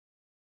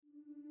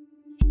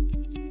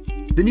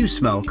The new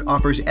Smoke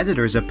offers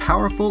editors a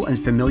powerful and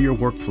familiar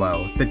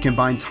workflow that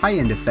combines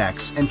high-end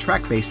effects and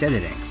track-based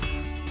editing.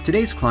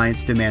 Today's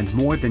clients demand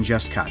more than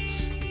just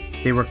cuts.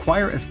 They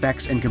require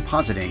effects and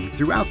compositing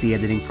throughout the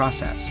editing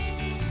process.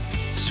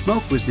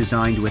 Smoke was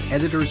designed with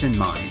editors in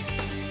mind,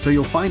 so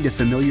you'll find a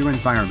familiar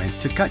environment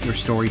to cut your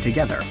story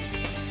together.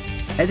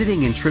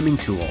 Editing and trimming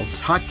tools,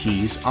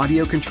 hotkeys,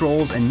 audio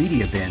controls, and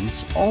media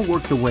bins all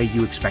work the way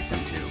you expect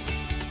them to.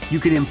 You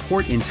can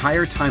import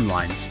entire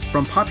timelines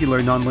from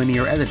popular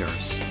nonlinear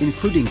editors,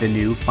 including the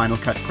new Final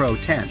Cut Pro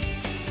 10.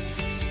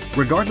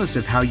 Regardless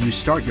of how you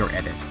start your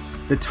edit,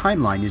 the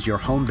timeline is your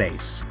home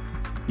base.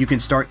 You can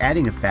start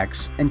adding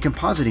effects and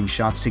compositing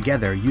shots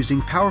together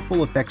using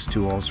powerful effects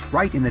tools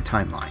right in the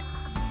timeline.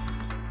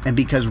 And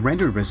because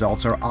rendered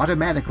results are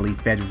automatically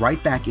fed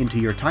right back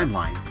into your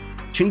timeline,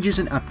 changes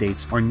and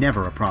updates are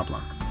never a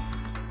problem.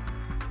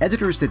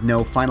 Editors that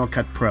know Final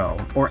Cut Pro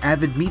or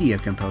Avid Media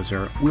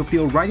Composer will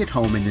feel right at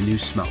home in the new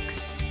Smoke.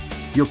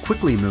 You'll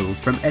quickly move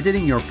from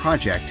editing your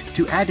project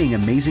to adding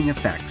amazing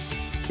effects,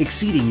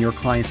 exceeding your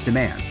client's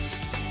demands.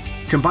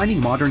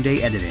 Combining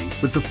modern-day editing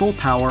with the full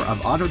power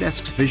of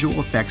Autodesk's visual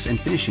effects and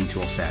finishing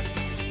toolset,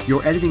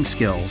 your editing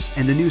skills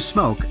and the new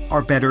Smoke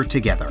are better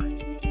together.